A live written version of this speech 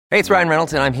Hey, it's Ryan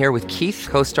Reynolds, and I'm here with Keith,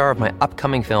 co-star of my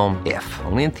upcoming film, If,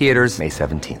 only in theaters May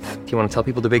 17th. Do you want to tell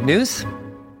people the big news?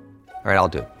 All right, I'll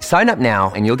do it. Sign up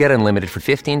now and you'll get unlimited for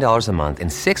 $15 a month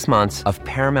and 6 months of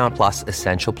Paramount Plus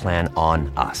Essential Plan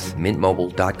on us.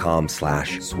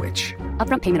 MintMobile.com/switch.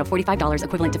 Upfront payment of $45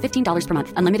 equivalent to $15 per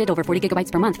month. Unlimited over 40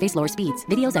 gigabytes per month. Face lower speeds.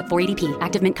 Videos at 480p.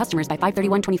 Active Mint customers by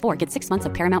 531.24 get 6 months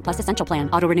of Paramount Plus Essential Plan.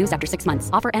 Auto renews after 6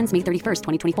 months. Offer ends May 31st,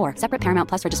 2024. Separate Paramount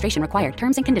Plus registration required.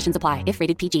 Terms and conditions apply if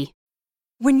rated PG.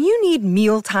 When you need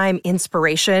mealtime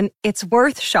inspiration, it's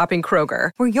worth shopping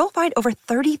Kroger, where you'll find over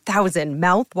 30,000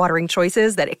 mouth-watering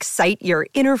choices that excite your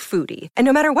inner foodie. And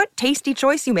no matter what tasty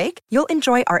choice you make, you'll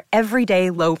enjoy our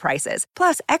everyday low prices,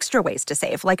 plus extra ways to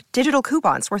save, like digital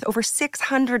coupons worth over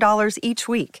 $600 each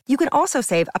week. You can also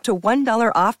save up to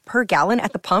 $1 off per gallon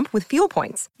at the pump with fuel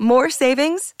points. More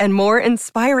savings and more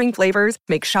inspiring flavors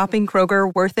make shopping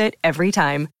Kroger worth it every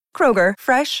time. Kroger,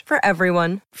 fresh for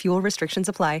everyone. Fuel restrictions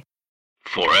apply.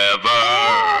 Forever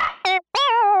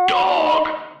Dog.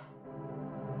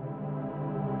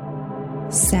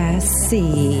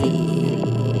 Sassy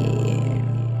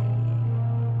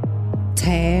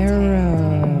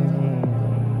Tarot.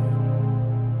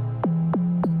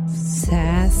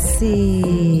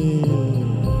 Sassy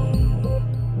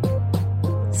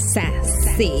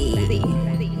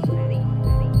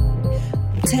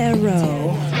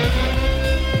Tarot.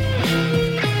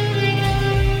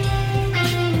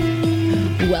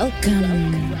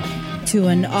 Welcome to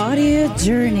an audio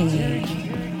journey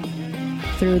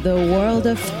through the world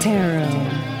of tarot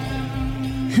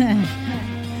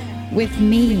with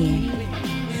me,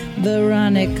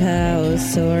 Veronica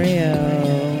Osorio.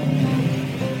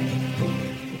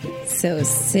 So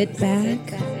sit back,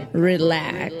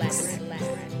 relax,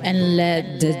 and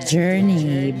let the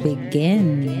journey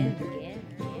begin.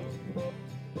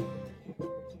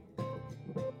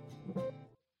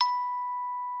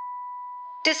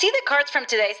 To see the cards from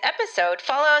today's episode,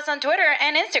 follow us on Twitter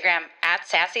and Instagram at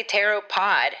Sassy Tarot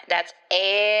Pod. That's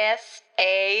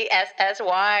SASSY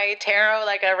Tarot,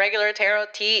 like a regular tarot,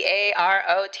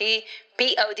 TAROTPOD.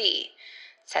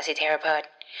 Sassy Tarot Pod.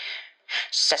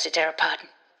 Sassy Tarot Pod.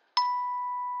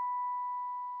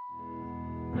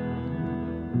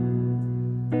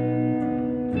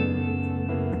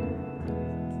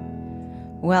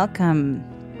 Welcome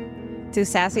to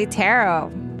Sassy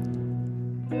Tarot.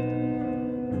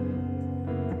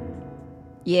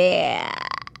 Yeah.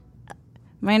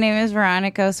 My name is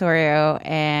Veronica Osorio,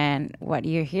 and what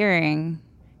you're hearing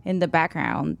in the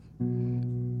background,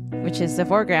 which is the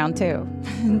foreground too,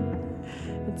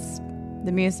 it's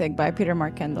the music by Peter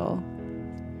Mark Kendall.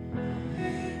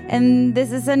 And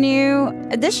this is a new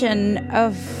edition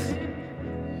of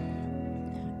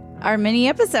our mini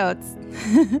episodes.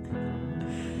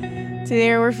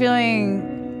 Today we're feeling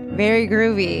very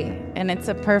groovy, and it's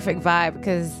a perfect vibe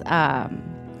because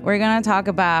we're going to talk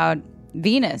about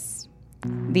Venus,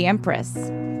 the Empress,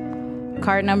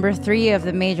 card number 3 of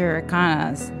the major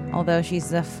arcanas, although she's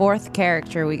the 4th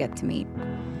character we get to meet.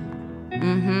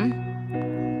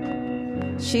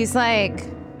 She's like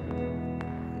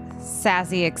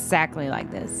sassy, exactly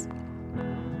like this.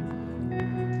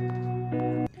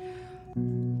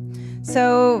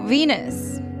 So,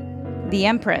 Venus, the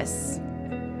Empress.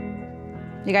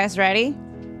 You guys ready?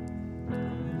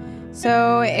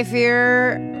 So if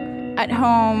you're at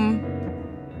home,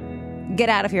 get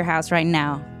out of your house right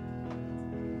now.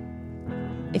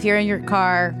 If you're in your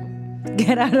car,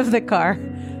 get out of the car.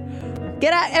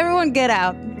 Get out, everyone get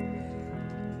out.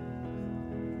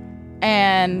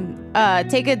 And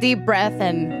take a deep breath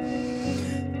and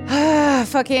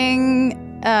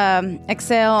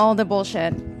exhale all the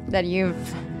bullshit that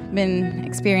you've been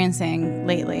experiencing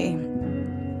lately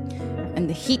in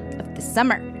the heat of the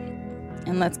summer.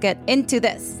 And let's get into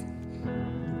this.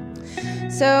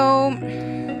 So,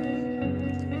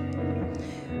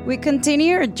 we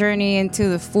continue our journey into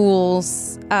the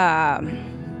Fool's path,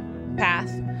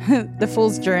 the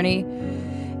Fool's journey.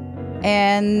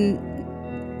 And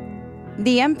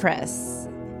the Empress,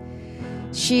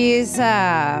 she's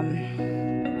the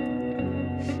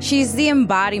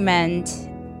embodiment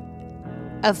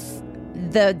of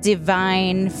the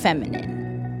divine feminine.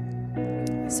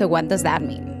 So what does that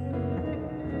mean?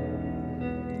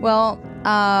 Well,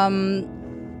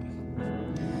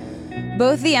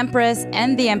 both the Empress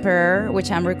and the Emperor,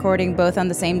 which I'm recording both on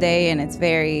the same day and it's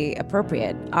very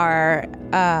appropriate, are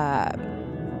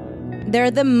they're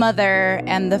the mother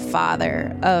and the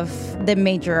father of the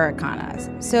major arcanas.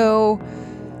 So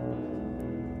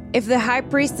if the High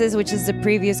Priestess, which is the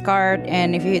previous card,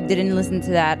 and if you didn't listen to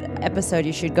that episode,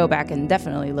 you should go back and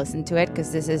definitely listen to it,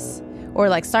 because this is, or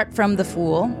like start from the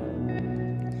Fool.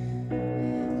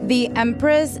 The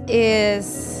Empress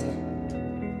is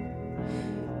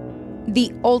the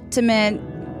ultimate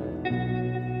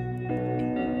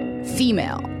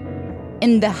female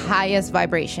in the highest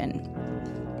vibration.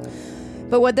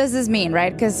 But what does this mean,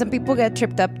 right? Because some people get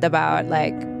tripped up about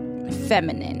like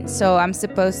feminine. So I'm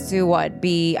supposed to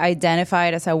be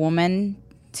identified as a woman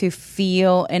to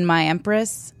feel in my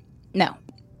Empress? No,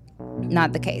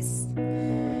 not the case.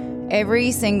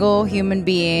 Every single human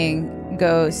being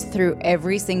goes through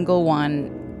every single one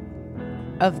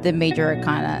of the major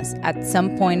arcanas at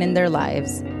some point in their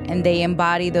lives, and they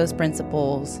embody those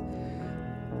principles,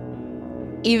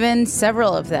 even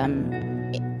several of them,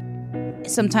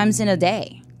 sometimes in a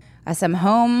day. As I'm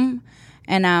home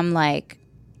and I'm like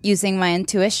using my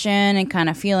intuition and kind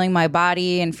of feeling my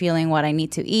body and feeling what I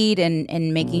need to eat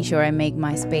and making sure I make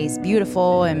my space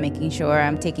beautiful and making sure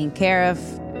I'm taking care of,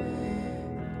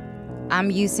 I'm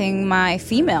using my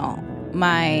female,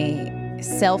 my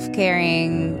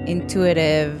self-caring,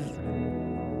 intuitive,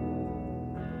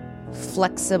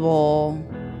 flexible,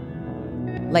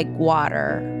 like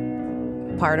water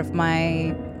part of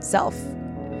myself.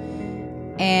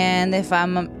 And if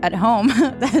I'm at home,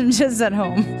 I'm just at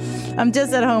home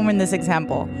in this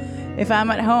example. If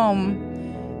I'm at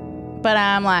home, but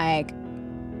I'm like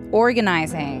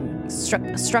organizing,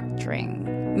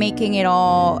 structuring, making it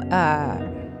all,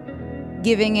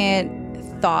 giving it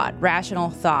thought, rational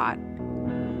thought,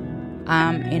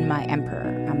 I'm in my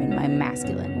Emperor, I'm in my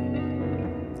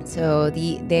masculine. So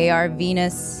they are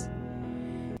Venus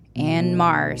and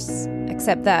Mars,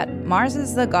 except that Mars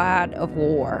is the god of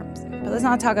war. But let's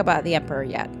not talk about the Emperor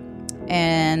yet.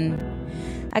 And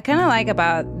I kind of like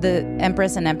about the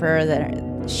Empress and Emperor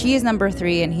that she is number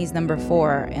 3 and he's number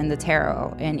 4 in the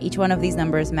tarot. And each one of these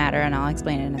numbers matter, and I'll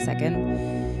explain it in a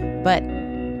second. But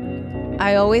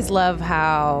I always love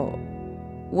how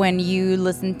when you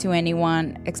listen to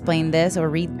anyone explain this or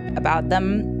read about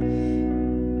them,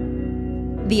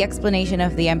 the explanation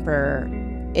of the Emperor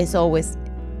is always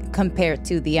compared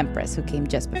to the Empress who came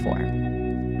just before him.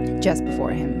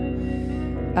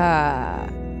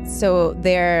 So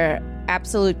they're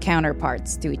absolute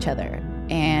counterparts to each other.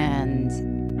 And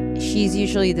she's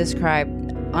usually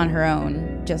described on her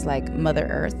own, just like Mother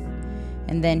Earth.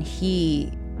 And then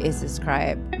he is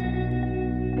described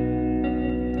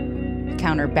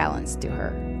counterbalanced to her.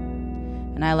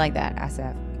 And I like that as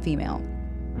a female.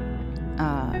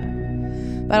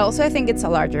 But also I think it's a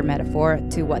larger metaphor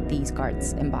to what these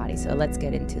cards embody. So let's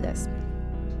get into this.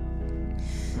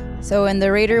 So in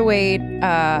the Rider-Waite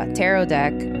tarot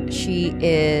deck, she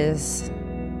is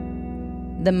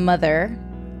the mother,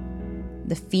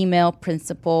 the female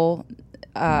principal,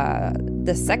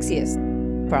 the sexiest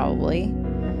probably.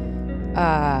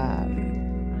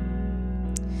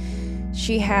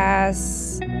 She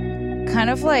has kind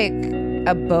of like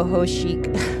a boho chic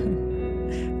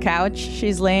couch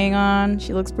she's laying on.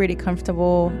 She looks pretty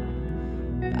comfortable.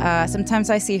 Sometimes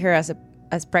I see her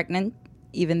as pregnant,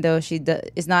 even though she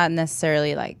is not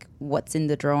necessarily like what's in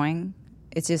the drawing.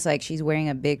 It's just like she's wearing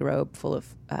a big robe full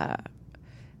of, I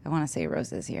want to say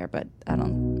roses here, but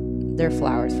they're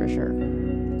flowers for sure.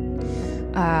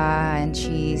 And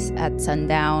she's at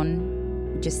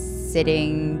sundown, just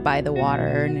sitting by the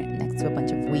water next to a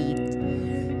bunch of wheat.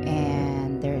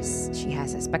 And she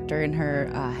has a specter in her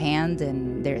hand,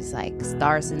 and there's like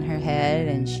stars in her head,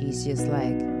 and she's just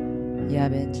like, yeah,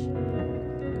 bitch.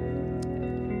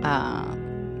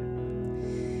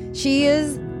 She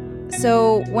is,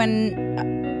 so when,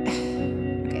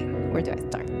 okay, where do I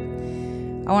start?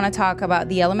 I want to talk about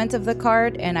the element of the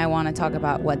card, and I want to talk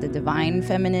about what the divine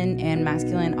feminine and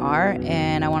masculine are,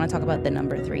 and I want to talk about the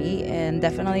number 3, and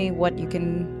definitely what you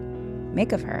can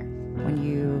make of her when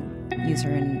you use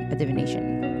her in a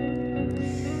divination.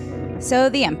 So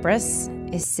the Empress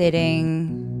is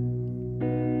sitting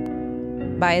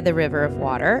by the river of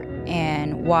water,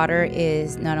 and water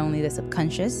is not only the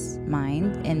subconscious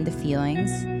mind and the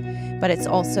feelings, but it's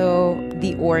also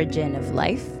the origin of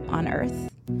life on Earth.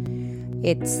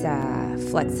 It's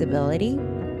flexibility.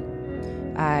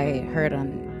 I heard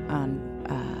on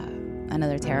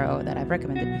another tarot that I've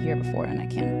recommended here before, and I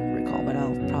can't recall, but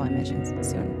I'll probably mention it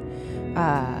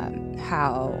soon,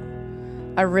 how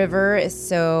a river is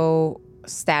so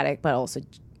static, but also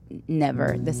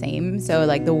never the same. So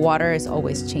like the water is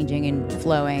always changing and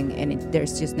flowing, and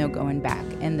there's just no going back.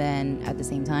 And then at the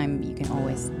same time, you can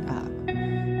always,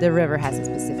 the river has a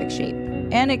specific shape,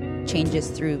 and it changes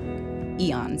through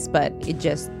eons, but it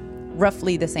just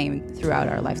roughly the same throughout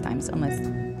our lifetimes, unless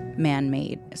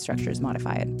man-made structures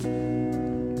modify it.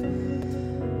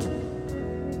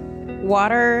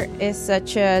 Water is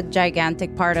such a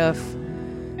gigantic part of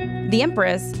the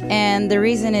Empress, and the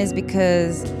reason is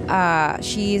because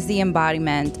she is the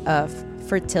embodiment of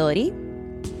fertility,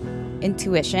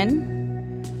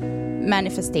 intuition,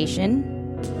 manifestation,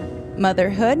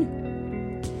 motherhood,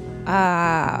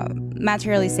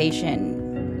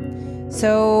 materialization.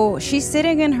 So she's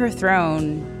sitting in her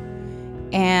throne,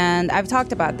 and I've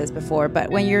talked about this before,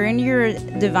 but when you're in your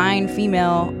divine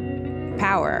female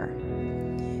power,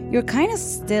 you're kind of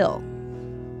still.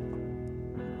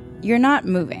 You're not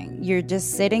moving. You're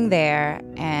just sitting there,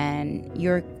 and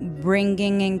you're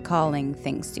bringing and calling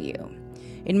things to you.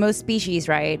 In most species,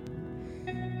 right,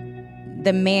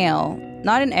 the male,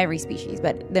 not in every species,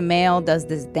 but the male does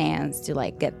this dance to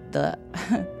like get the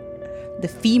the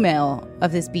female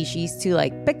of the species to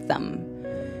like pick them.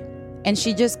 And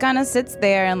she just kind of sits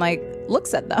there and like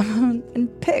looks at them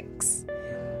and picks.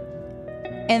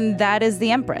 And that is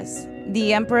the Empress.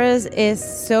 The Empress is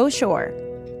so sure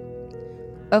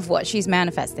of what she's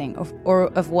manifesting, or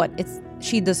of what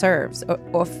she deserves, or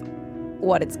of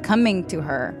what it's coming to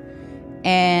her,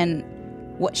 and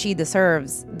what she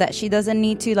deserves, that she doesn't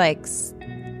need to like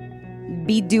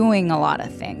be doing a lot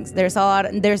of things. There's not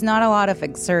a lot of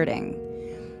exerting.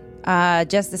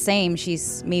 Just the same,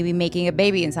 she's maybe making a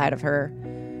baby inside of her,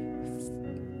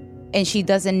 and she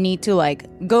doesn't need to like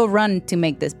go run to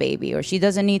make this baby, or she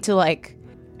doesn't need to like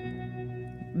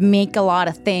make a lot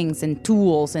of things and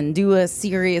tools and do a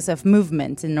series of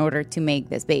movements in order to make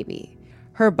this baby.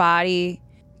 Her body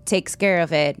takes care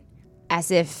of it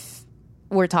as if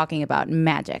we're talking about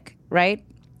magic, right?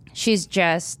 She's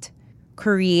just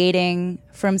creating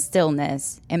from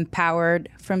stillness, empowered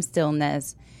from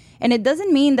stillness. And it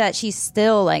doesn't mean that she's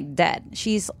still like dead.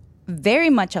 She's very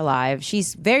much alive.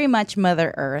 She's very much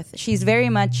Mother Earth. She's very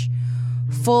much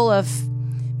full of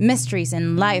mysteries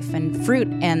and life and fruit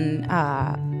and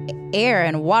air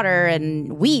and water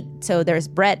and wheat. So there's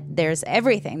bread, there's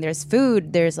everything. There's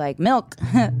food, there's like milk.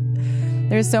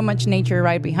 There's so much nature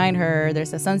right behind her.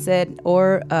 There's a sunset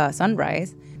or a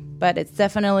sunrise. But it's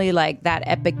definitely like that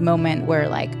epic moment where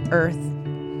like Earth,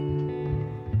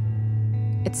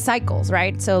 it cycles,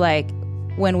 right? So like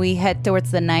when we head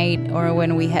towards the night or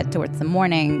when we head towards the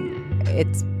morning,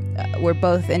 it's we're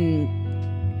both in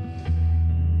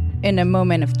a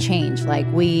moment of change. Like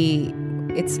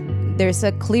there's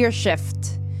a clear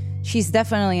shift. She's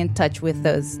definitely in touch with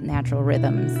those natural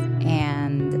rhythms.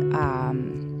 And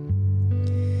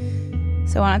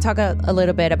so I want to talk a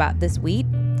little bit about this wheat,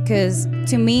 because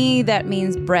to me that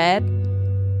means bread.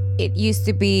 It used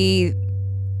to be,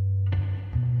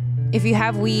 if you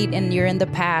have wheat and you're in the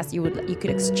past, you could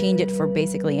exchange it for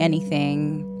basically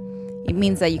anything. It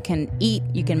means that you can eat,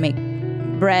 you can make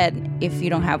bread. If you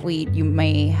don't have wheat, you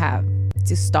may have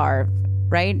to starve,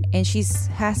 right? And she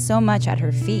has so much at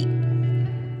her feet.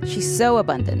 She's so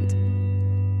abundant.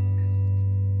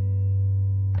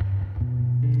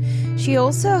 She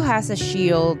also has a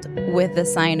shield with the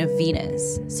sign of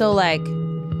Venus. So like,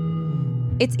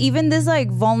 it's even this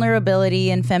like vulnerability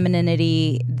and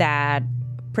femininity that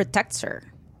protects her.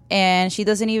 And she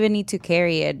doesn't even need to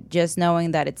carry it. Just knowing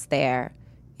that it's there,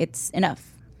 it's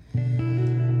enough.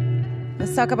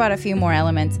 Let's talk about a few more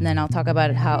elements, and then I'll talk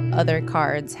about how other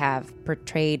cards have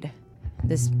portrayed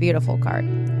this beautiful card.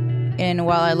 And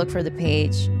while I look for the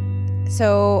page,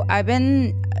 so I've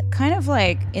been kind of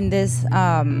like in this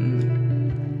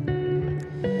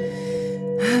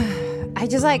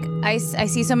I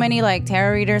see so many like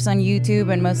tarot readers on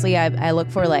YouTube, and mostly I look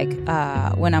for like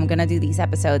when I'm gonna do these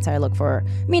episodes, I look for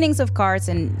meanings of cards,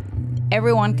 and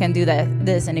everyone can do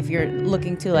this. And if you're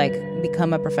looking to like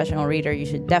become a professional reader, you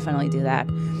should definitely do that.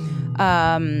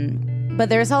 But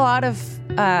there's a lot of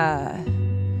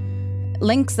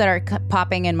links that are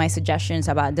popping in my suggestions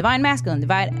about divine masculine,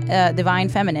 divine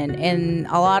feminine, and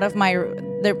a lot of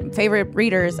their favorite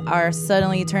readers are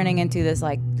suddenly turning into this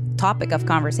like topic of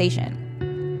conversation.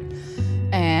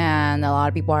 And a lot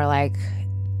of people are like,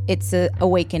 it's an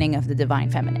awakening of the divine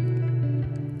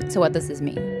feminine. So what does this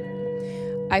mean?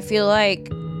 I feel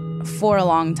like for a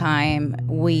long time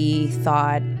we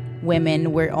thought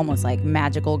women were almost like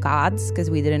magical gods because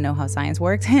we didn't know how science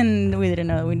worked, and we didn't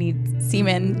know we need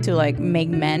semen to like make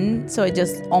men. So it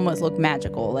just almost looked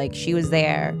magical. Like she was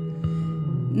there.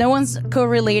 No one's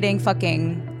correlating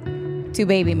fucking to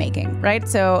baby making, right?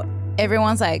 So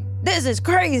everyone's like, this is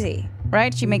crazy,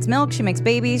 right? She makes milk, she makes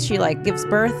babies, she like gives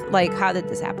birth. Like, how did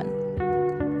this happen?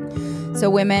 So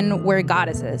women were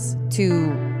goddesses to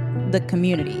the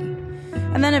community.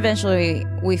 And then eventually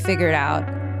we figured out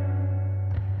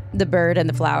the bird and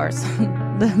the flowers,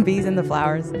 the bees and the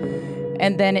flowers.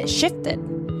 And then it shifted.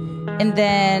 And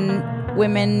then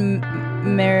women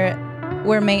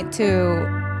were made to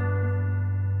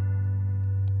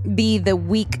be the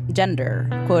weak gender,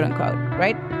 quote unquote,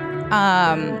 right?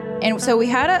 And so we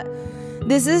had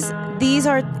these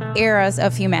are eras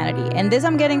of humanity, and this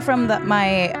I'm getting from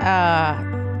my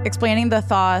Explaining the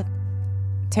Thought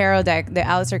tarot deck, the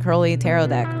Aleister Crowley tarot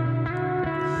deck.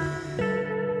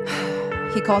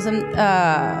 He calls them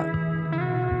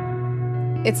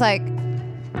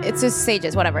it's just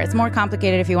sages, whatever. It's more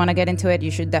complicated. If you want to get into it,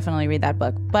 you should definitely read that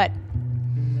book. But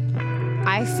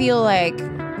I feel like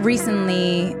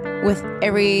recently, with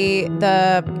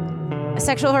the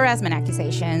sexual harassment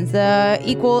accusations, the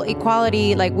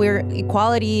equality, like we're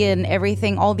equality and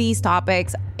everything, all these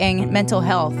topics, and mental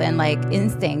health and like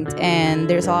instinct, and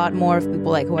there's a lot more of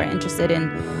people like who are interested in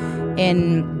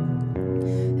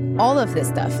all of this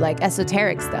stuff, like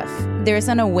esoteric stuff. There's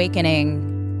an awakening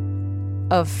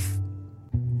of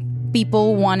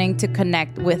people wanting to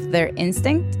connect with their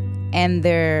instinct and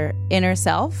their inner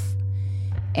self,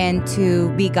 and to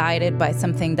be guided by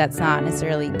something that's not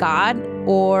necessarily God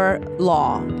or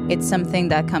law. It's something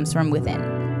that comes from within.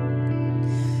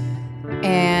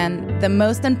 And the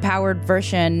most empowered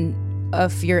version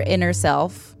of your inner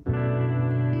self,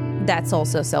 that's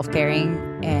also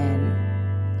self-caring and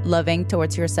loving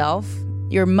towards yourself,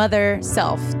 your mother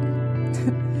self.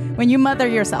 When you mother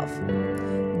yourself,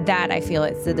 that I feel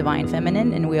it's the divine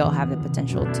feminine, and we all have the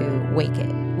potential to wake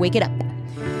it up.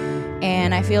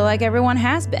 And I feel like everyone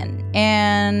has been.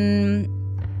 And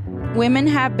women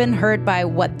have been hurt by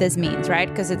what this means, right?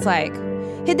 Because it's like,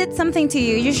 he did something to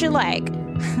you, you should like,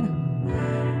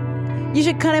 you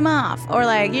should cut him off. Or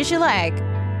like, you should like,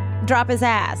 drop his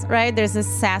ass, right? There's this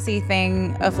sassy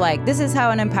thing of like, this is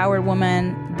how an empowered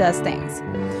woman does things.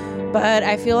 But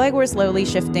I feel like we're slowly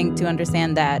shifting to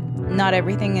understand that not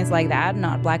everything is like that,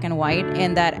 not black and white.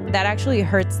 And that actually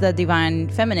hurts the divine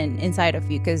feminine inside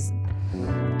of you, because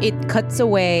it cuts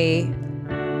away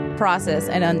process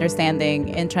and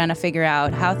understanding and trying to figure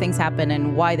out how things happen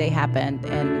and why they happened.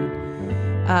 And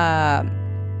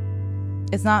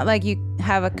it's not like you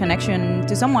have a connection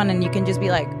to someone and you can just be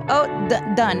like, oh,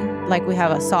 done, like we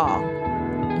have a saw.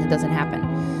 It doesn't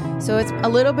happen. So it's a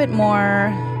little bit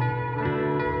more,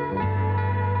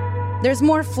 there's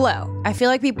more flow. I feel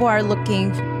like people are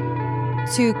looking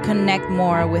to connect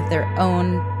more with their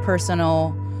own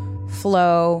personal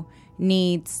flow,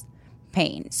 needs,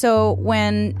 pain. So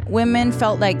when women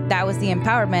felt like that was the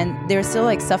empowerment, there's still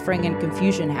like suffering and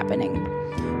confusion happening.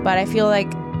 But I feel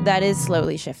like that is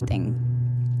slowly shifting.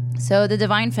 So the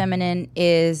divine feminine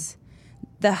is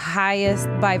the highest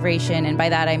vibration, and by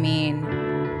that I mean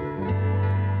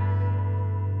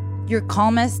your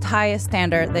calmest, highest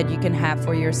standard that you can have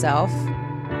for yourself.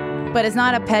 But it's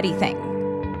not a petty thing.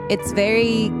 It's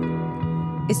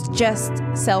just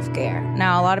self-care.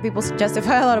 Now, a lot of people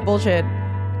justify a lot of bullshit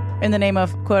in the name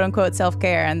of quote-unquote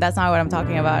self-care, and that's not what I'm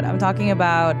talking about. I'm talking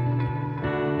about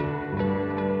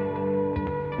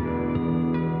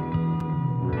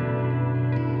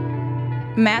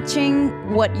matching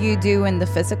what you do in the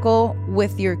physical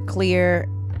with your clear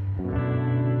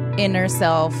inner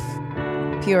self,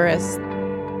 purest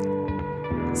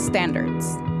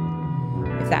standards,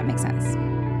 if that makes sense.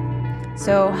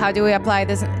 So how do we apply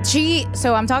this?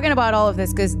 So I'm talking about all of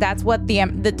this because that's what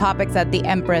the topics that the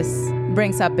Empress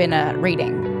brings up in a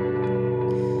reading.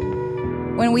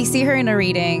 When we see her in a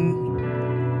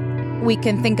reading, we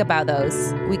can think about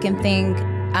those. We can think,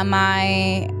 am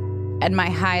I at my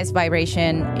highest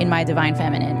vibration in my divine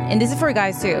feminine? And this is for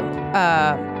guys too.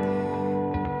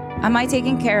 Am I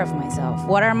taking care of myself?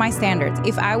 What are my standards?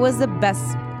 If I was the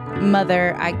best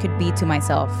mother I could be to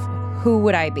myself, who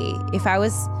would I be? If I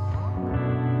was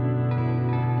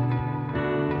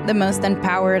the most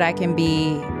empowered I can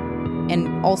be,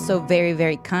 and also very,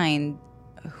 very kind,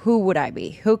 who would I be?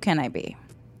 Who can I be?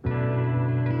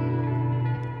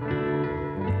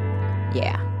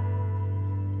 Yeah.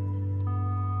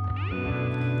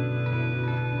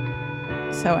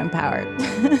 So empowered.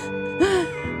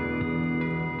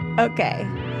 Okay.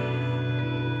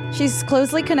 She's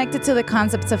closely connected to the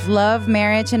concepts of love,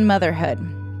 marriage, and motherhood.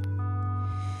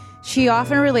 She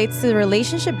often relates to the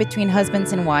relationship between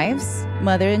husbands and wives,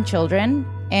 mother and children.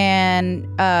 And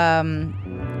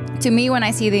to me, when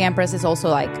I see the Empress, it's also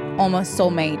like almost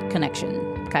soulmate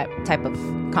connection type of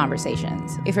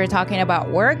conversations. If you're talking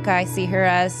about work, I see her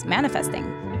as manifesting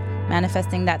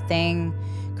that thing,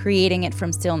 creating it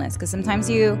from stillness. Because sometimes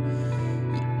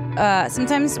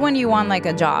when you want like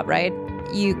a job, right,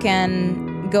 you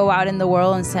can go out in the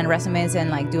world and send resumes and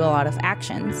like do a lot of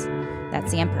actions.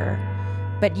 That's the Emperor.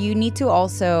 But you need to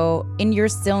also, in your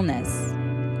stillness,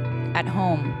 at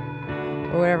home,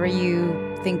 or wherever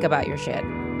you think about your shit,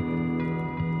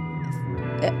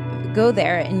 go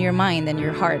there in your mind and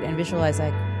your heart and visualize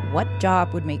like, what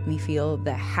job would make me feel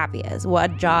the happiest?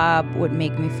 What job would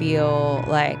make me feel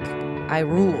like I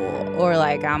rule, or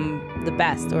like I'm the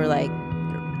best, or like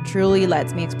truly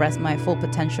lets me express my full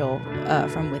potential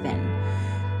from within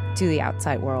to the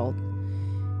outside world.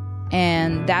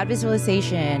 And that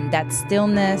visualization, that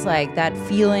stillness, like that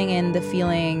feeling in the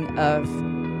feeling of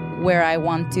where I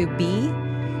want to be,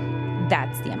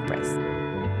 that's the Empress.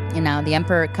 And now the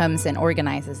Emperor comes and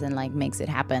organizes and like makes it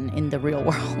happen in the real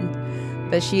world.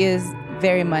 But she is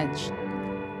very much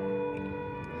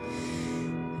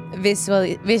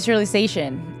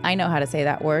visualization. I know how to say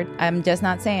that word. I'm just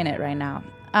not saying it right now.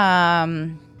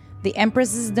 The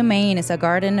Empress's domain is a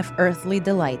garden of earthly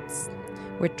delights,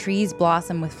 where trees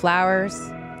blossom with flowers,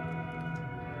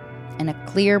 and a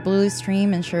clear blue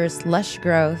stream ensures lush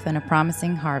growth and a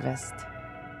promising harvest.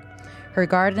 Her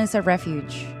garden is a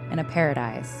refuge and a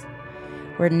paradise,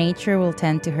 where nature will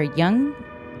tend to her young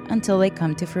until they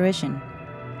come to fruition.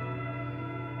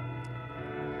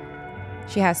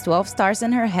 She has 12 stars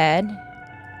in her head,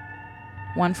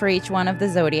 one for each one of the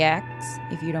zodiacs.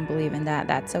 If you don't believe in that,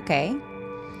 that's okay.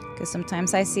 Because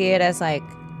sometimes I see it as like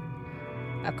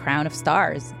a crown of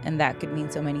stars, and that could mean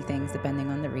so many things depending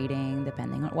on the reading,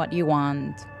 depending on what you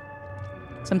want.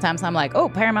 Sometimes I'm like, oh,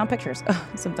 Paramount Pictures.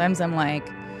 Sometimes I'm like,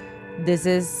 this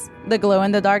is the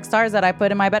glow-in-the-dark stars that I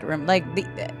put in my bedroom. Like,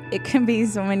 it can be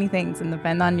so many things, and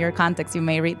depend on your context, you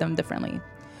may read them differently.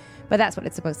 But that's what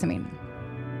it's supposed to mean.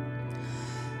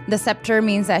 The scepter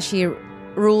means that she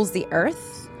rules the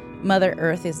earth. Mother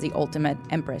Earth is the ultimate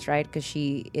empress, right? Because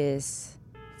she is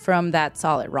from that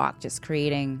solid rock, just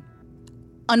creating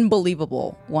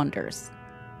unbelievable wonders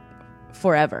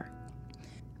forever.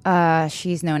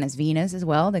 She's known as Venus as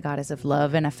well, the goddess of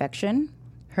love and affection.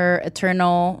 Her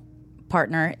eternal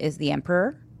partner is the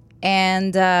Emperor.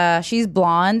 And she's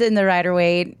blonde in the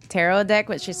Rider-Waite tarot deck,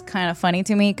 which is kind of funny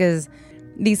to me because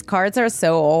these cards are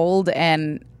so old,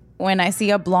 and when I see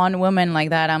a blonde woman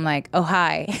like that, I'm like, oh,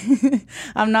 hi.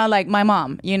 I'm not like my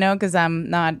mom, you know, because I'm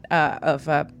not of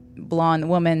a blonde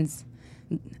woman's...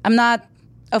 I'm not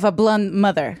of a blonde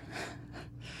mother.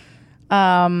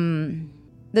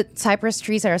 The cypress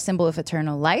trees are a symbol of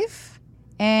eternal life.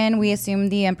 And we assume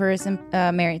the Emperor is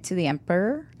married to the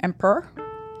Emperor.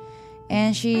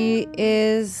 And she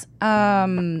is a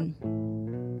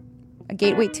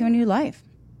gateway to a new life.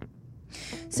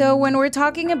 So when we're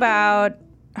talking about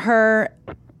her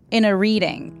in a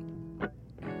reading,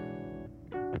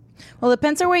 well, it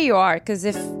depends on where you are, because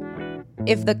if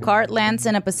the card lands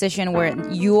in a position where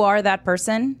you are that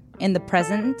person in the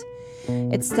present,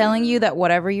 it's telling you that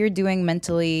whatever you're doing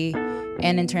mentally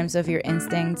and in terms of your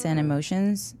instincts and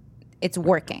emotions, it's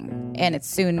working, and it's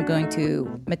soon going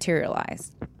to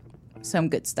materialize some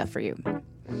good stuff for you.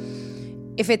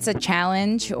 If it's a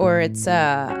challenge or it's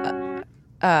upright,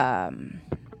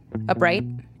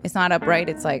 it's not upright,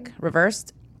 it's like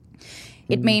reversed,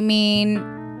 it may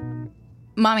mean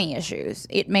mommy issues.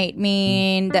 It may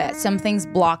mean that something's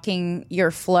blocking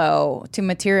your flow to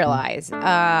materialize.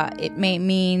 It may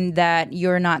mean that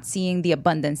you're not seeing the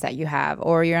abundance that you have,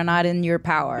 or you're not in your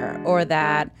power, or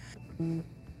that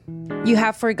you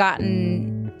have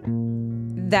forgotten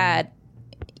that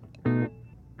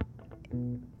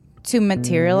to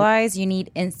materialize, you need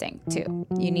instinct too.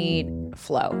 You need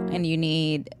flow, and you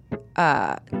need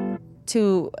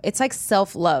it's like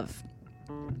self-love.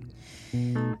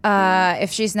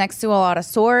 If she's next to a lot of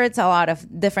swords, a lot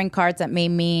of different cards that may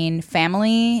mean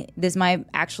family, this might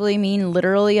actually mean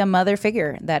literally a mother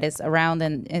figure that is around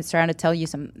and is trying to tell you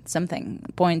something,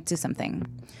 point to something.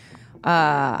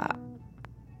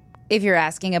 If you're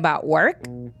asking about work,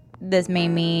 this may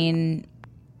mean,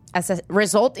 as a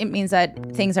result, it means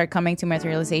that things are coming to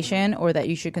materialization, or that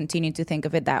you should continue to think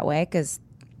of it that way, because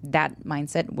that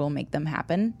mindset will make them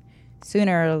happen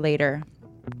sooner or later.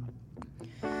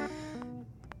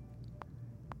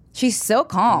 She's so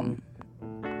calm.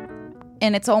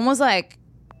 And it's almost like,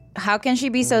 how can she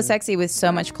be so sexy with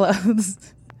so much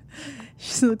clothes?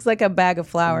 She looks like a bag of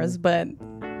flowers, but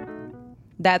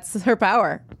that's her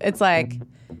power. It's like,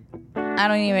 I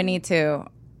don't even need to.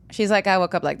 She's like, I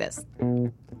woke up like this.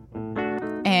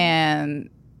 And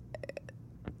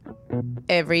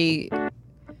every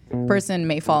person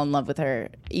may fall in love with her,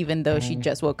 even though she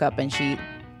just woke up and she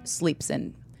sleeps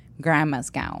in grandma's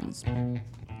gowns.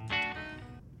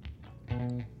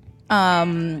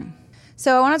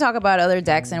 So I want to talk about other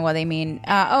decks and what they mean.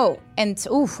 I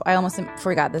almost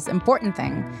forgot this important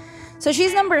thing. So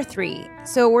she's number 3.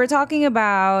 So we're talking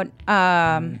about,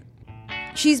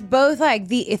 she's both like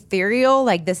the ethereal,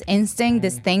 like this instinct,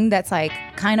 this thing that's like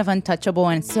kind of untouchable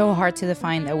and so hard to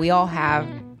define that we all have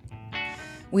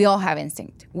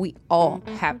instinct. We all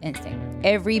have instinct.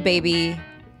 Every baby,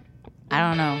 I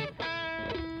don't know.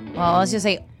 Well,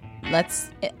 let's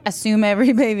assume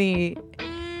every baby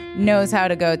knows how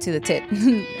to go to the tit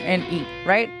and eat,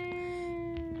 right?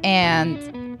 And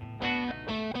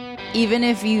even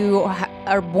if you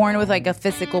are born with like a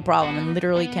physical problem and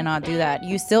literally cannot do that,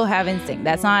 you still have instinct.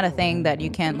 That's not a thing that you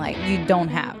can you don't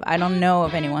have. I don't know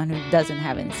of anyone who doesn't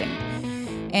have instinct.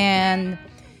 And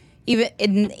even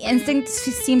instinct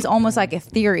seems almost like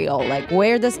ethereal. Like,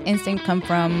 where does instinct come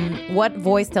from? What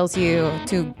voice tells you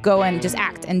to go and just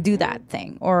act and do that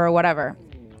thing or whatever?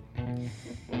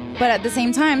 But at the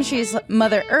same time, she's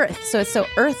Mother Earth, so it's so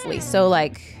earthly, so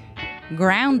like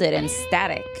grounded and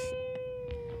static.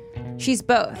 She's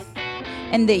both.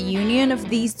 And the union of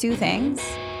these two things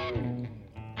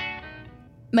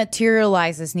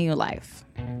materializes new life,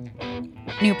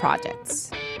 new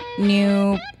projects,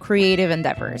 new creative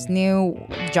endeavors, new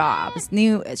jobs,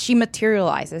 she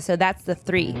materializes. So that's the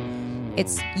 3.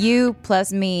 It's you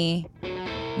plus me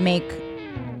make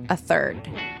a third.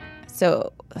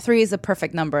 So 3 is a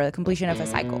perfect number, the completion of a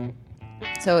cycle.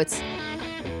 So it's,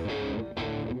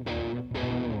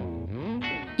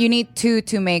 you need 2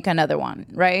 to make another one,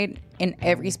 right? In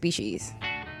every species.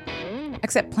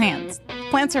 Except plants.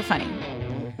 Plants are funny.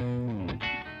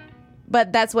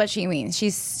 But that's what she means.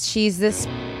 She's this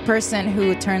person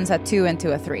who turns a 2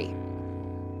 into a 3.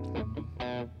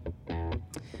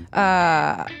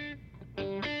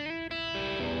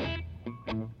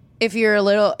 If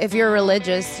you're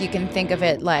religious, you can think of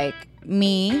it like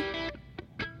me.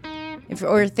 If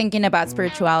we're thinking about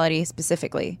spirituality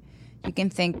specifically, you can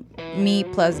think me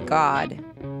plus God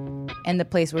and the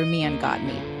place where me and God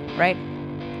meet, right?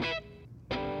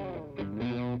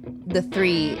 The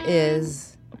 3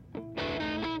 is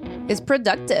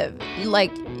productive.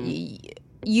 Like,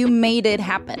 you made it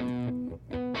happen.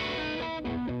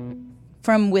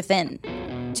 From within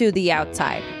to the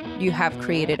outside, you have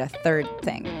created a third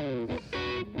thing.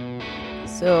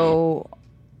 So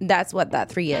that's what that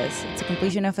 3 is. It's a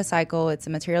completion of a cycle. It's a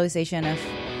materialization of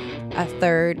a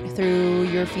third through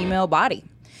your female body.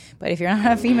 But if you're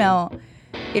not a female,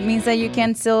 it means that you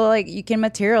can still, you can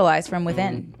materialize from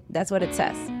within. That's what it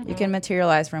says. You can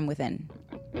materialize from within.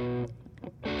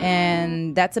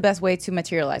 And that's the best way to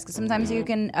materialize, because sometimes you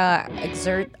can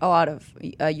exert a lot of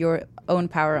your own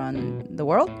power on the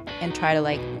world and try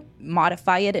to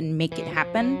modify it and make it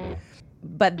happen.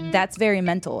 But that's very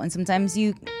mental, and sometimes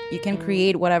you can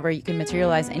create whatever, you can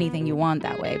materialize anything you want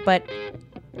that way. But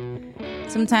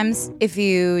sometimes if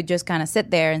you just kind of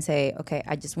sit there and say, okay,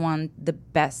 I just want the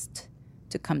best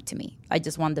to come to me. I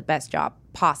just want the best job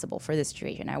possible for this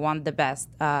situation. I want the best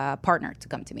partner to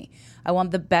come to me. I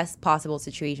want the best possible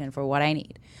situation for what I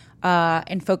need.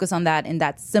 And focus on that in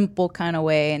that simple kind of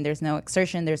way. And there's no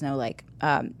exertion. There's no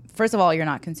first of all, you're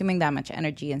not consuming that much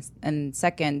energy. And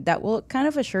second, that will kind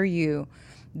of assure you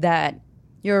that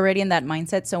you're already in that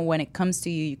mindset. So when it comes to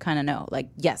you, you kind of know,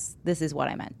 yes, this is what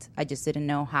I meant. I just didn't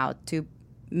know how to,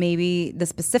 maybe the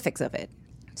specifics of it.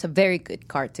 It's a very good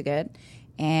card to get.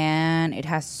 And it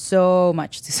has so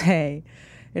much to say.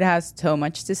 It has so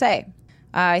much to say.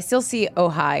 I still see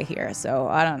Ojai here, so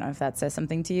I don't know if that says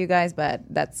something to you guys, but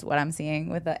that's what I'm seeing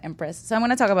with the Empress. So I'm going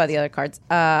to talk about the other cards.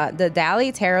 The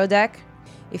Dali Tarot deck,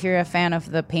 if you're a fan of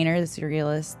the painter, the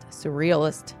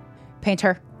surrealist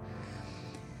painter,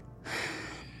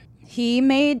 he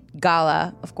made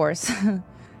Gala, of course,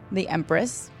 the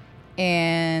Empress,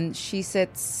 and she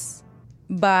sits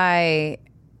by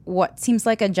what seems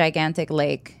like a gigantic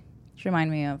lake. Which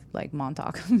reminds me of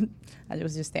Montauk. I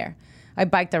was just there. I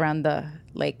biked around the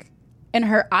lake, and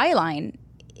her eye line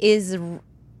is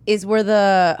where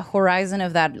the horizon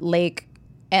of that lake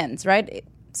ends, right?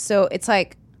 So it's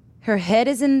like her head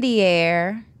is in the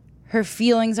air, her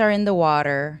feelings are in the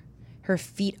water, her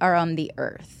feet are on the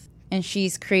earth, and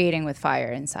she's creating with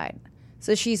fire inside.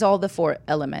 So she's all the 4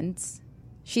 elements.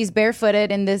 She's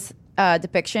barefooted in this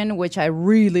depiction, which I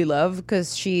really love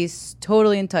because she's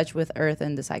totally in touch with earth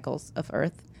and the cycles of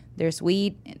earth. There's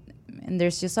wheat and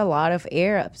there's just a lot of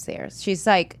air upstairs. She's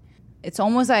it's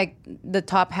almost like the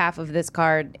top half of this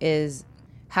card is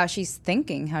how she's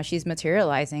thinking, how she's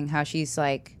materializing, how she's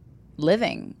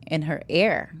living in her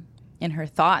air, in her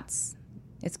thoughts.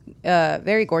 It's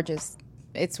very gorgeous.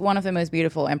 It's one of the most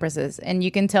beautiful empresses, and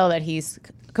you can tell that he's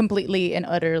completely and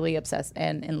utterly obsessed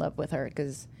and in love with her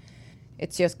because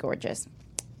it's just gorgeous.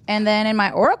 And then in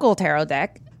my Oracle Tarot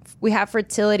deck, we have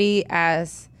fertility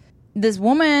as this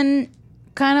woman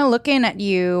kind of looking at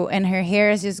you, and her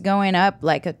hair is just going up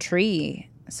like a tree.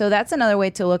 So that's another way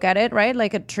to look at it, right?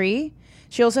 Like a tree.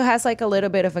 She also has a little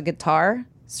bit of a guitar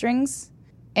strings.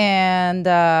 And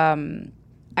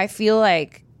I feel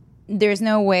like there's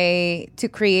no way to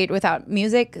create without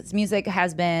music. 'Cause music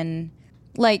has been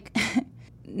like,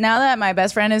 now that my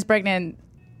best friend is pregnant,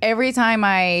 every time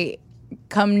I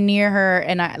come near her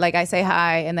and I say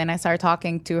hi and then I start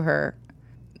talking to her,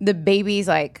 the babies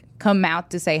like come out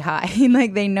to say hi.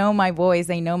 Like they know my voice,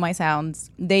 they know my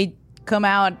sounds. They come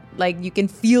out, like you can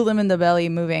feel them in the belly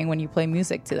moving when you play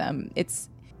music to them.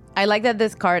 I like that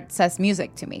this card says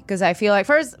music to me because I feel like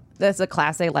first that's a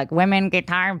classic like women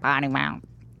guitar body mount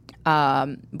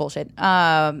bullshit.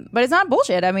 But it's not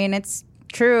bullshit. I mean, it's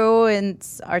true and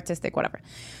it's artistic, whatever.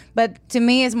 But to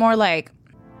me, it's more like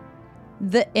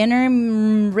the inner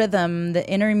rhythm, the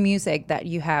inner music that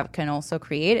you have can also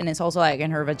create. And it's also like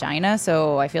in her vagina.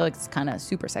 So I feel like it's kind of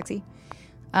super sexy.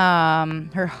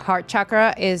 Her heart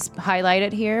chakra is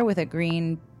highlighted here with a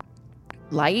green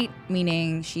light,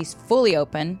 meaning she's fully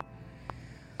open.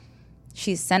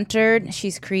 She's centered.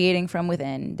 She's creating from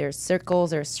within. There's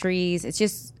circles, there's trees. It's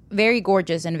just very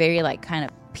gorgeous and very like kind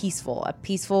of peaceful, a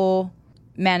peaceful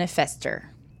manifester.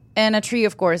 And a tree,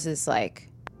 of course, is like,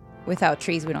 without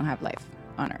trees, we don't have life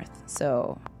on Earth.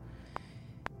 So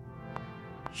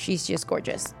she's just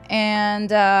gorgeous.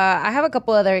 And I have a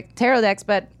couple other tarot decks,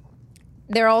 but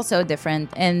they're also different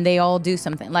and they all do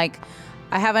something. Like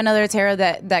I have another tarot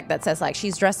deck that says like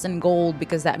she's dressed in gold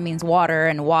because that means water,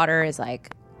 and water is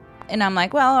like, and I'm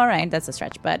like, well, all right, that's a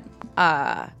stretch, but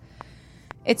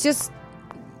it's just,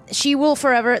 she will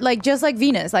forever, like just like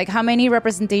Venus, like how many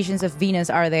representations of Venus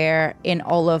are there in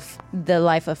all of the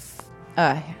life of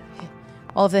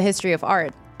all of the history of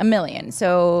art? 1 million.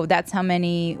 So that's how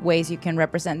many ways you can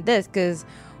represent this, because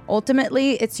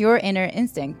ultimately it's your inner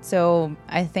instinct. So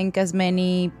I think as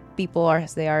many people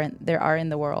as there are in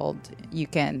the world, you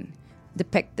can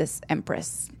depict this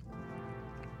Empress.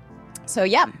 So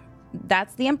yeah,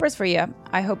 that's the Empress for you.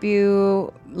 I hope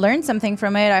you learned something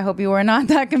from it. I hope you were not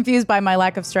that confused by my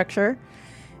lack of structure.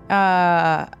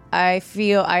 I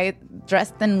feel I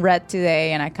dressed in red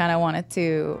today and I kind of wanted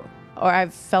to, or I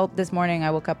felt this morning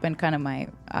I woke up in kind of my,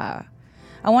 I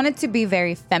wanted to be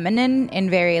very feminine and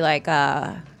very like,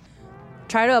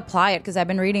 try to apply it because I've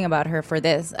been reading about her for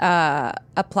this.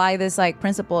 Apply this like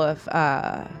principle of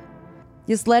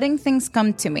just letting things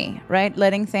come to me, right?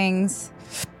 Letting things,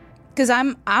 because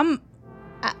I'm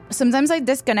sometimes I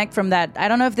disconnect from that. I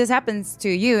don't know if this happens to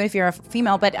you if you're a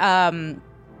female, but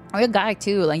or a guy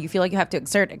too. Like you feel like you have to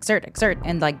exert,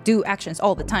 and like do actions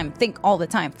all the time, think all the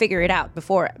time, figure it out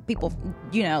before people,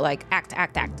 like act.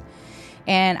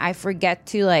 And I forget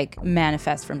to like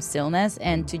manifest from stillness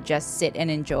and to just sit and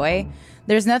enjoy.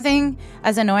 There's nothing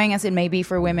as annoying as it may be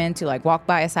for women to like walk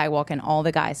by a sidewalk and all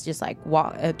the guys just like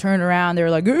turn around.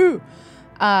 They're like, ooh.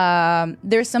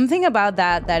 There's something about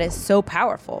that is so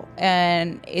powerful,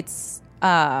 and it's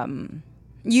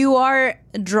you are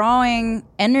drawing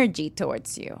energy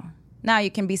towards you. Now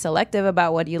you can be selective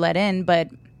about what you let in, but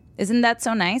isn't that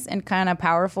so nice and kind of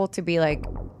powerful to be like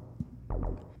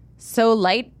so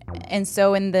light and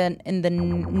so in the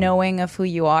knowing of who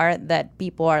you are that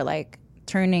people are like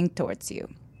turning towards you.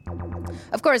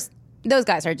 Of course, those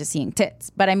guys are just seeing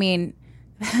tits, but I mean,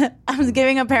 I was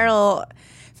giving a parallel.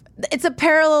 It's a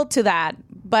parallel to that,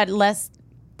 but less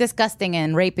disgusting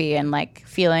and rapey and like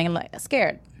feeling like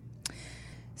scared.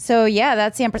 So yeah,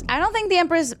 that's the Empress. I don't think the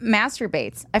Empress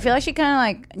masturbates. I feel like she kind of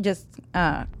like just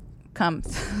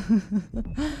comes.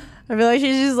 I feel like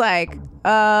she's just like,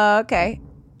 okay.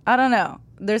 I don't know.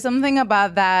 There's something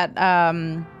about that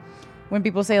when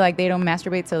people say like they don't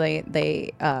masturbate, so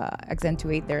they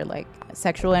accentuate their like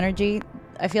sexual energy.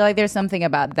 I feel like there's something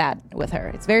about that with her.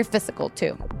 It's very physical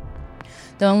too.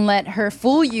 Don't let her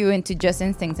fool you into just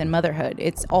instincts and motherhood.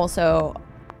 It's also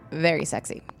very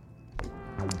sexy.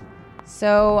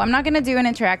 So I'm not going to do an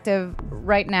interactive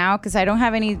right now because I don't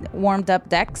have any warmed up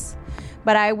decks.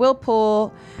 But I will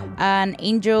pull an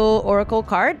Angel Oracle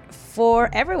card for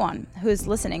everyone who's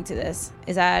listening to this.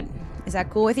 Is that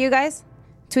cool with you guys?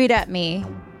 Tweet at me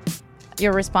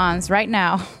your response right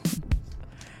now.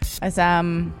 As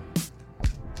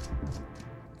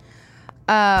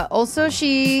also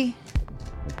she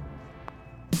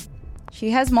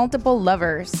has multiple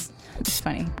lovers. It's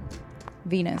funny.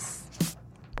 Venus.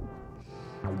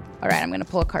 All right, I'm going to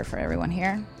pull a card for everyone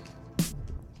here.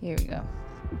 Here we go.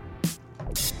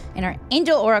 And our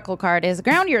Angel Oracle card is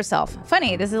Ground Yourself.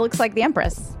 Funny, this looks like the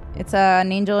Empress. It's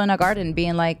an angel in a garden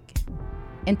being like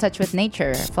in touch with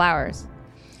nature, flowers.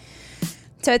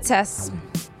 So it says,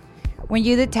 when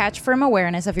you detach from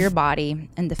awareness of your body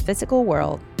and the physical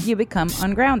world, you become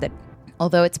ungrounded.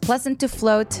 Although it's pleasant to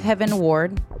float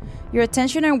heavenward, your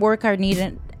attention and work are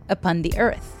needed upon the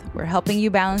earth. We're helping you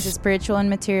balance the spiritual and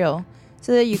material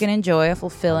so that you can enjoy a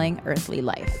fulfilling earthly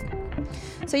life.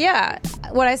 So yeah,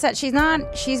 what I said,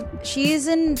 she's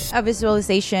in a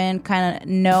visualization kind of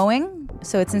knowing,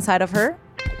 so it's inside of her,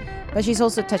 but she's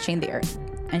also touching the earth,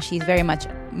 and she's very much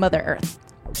Mother Earth.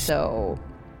 So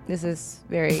this is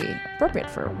very appropriate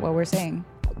for what we're saying.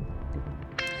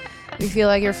 You feel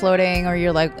like you're floating, or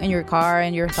you're like in your car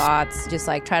and your thoughts, just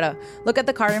like try to look at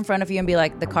the card in front of you and be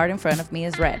like, the card in front of me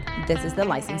is red. This is the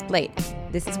license plate.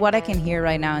 This is what I can hear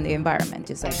right now in the environment,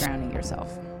 just like grounding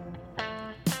yourself.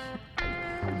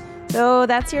 So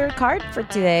that's your card for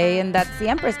today, and that's the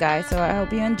Empress, guys. So I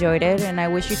hope you enjoyed it, and I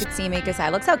wish you could see me because I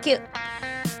look so cute.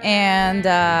 And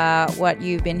what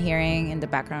you've been hearing in the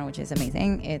background, which is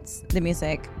amazing, it's the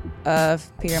music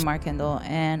of Peter Mark Kendall,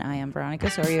 and I am Veronica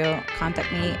Osorio. Contact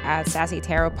me at Sassy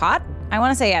Tarot Pod. I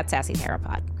want to say at Sassy Tarot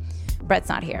Pod. Brett's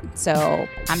not here, so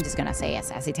I'm just going to say at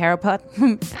Sassy Tarot Pod.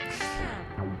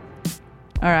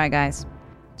 All right, guys.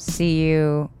 See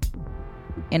you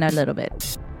in a little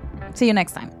bit. See you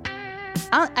next time.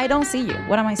 I don't see you.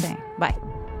 What am I saying? Bye.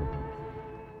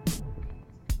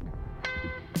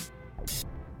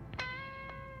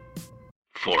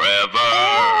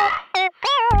 Forever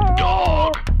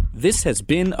Dog. This has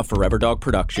been a Forever Dog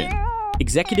production.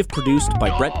 Executive produced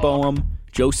by Brett Boehm,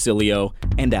 Joe Cilio,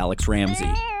 and Alex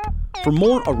Ramsey. For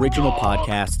more original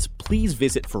podcasts, please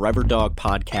visit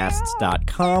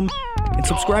foreverdogpodcasts.com and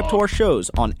subscribe to our shows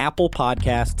on Apple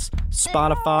Podcasts,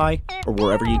 Spotify, or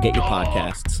wherever you get your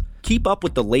podcasts. Keep up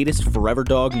with the latest Forever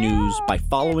Dog news by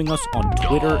following us on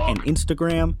Twitter and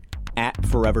Instagram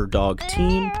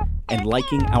 @ForeverDogTeam and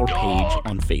liking our page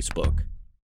on Facebook.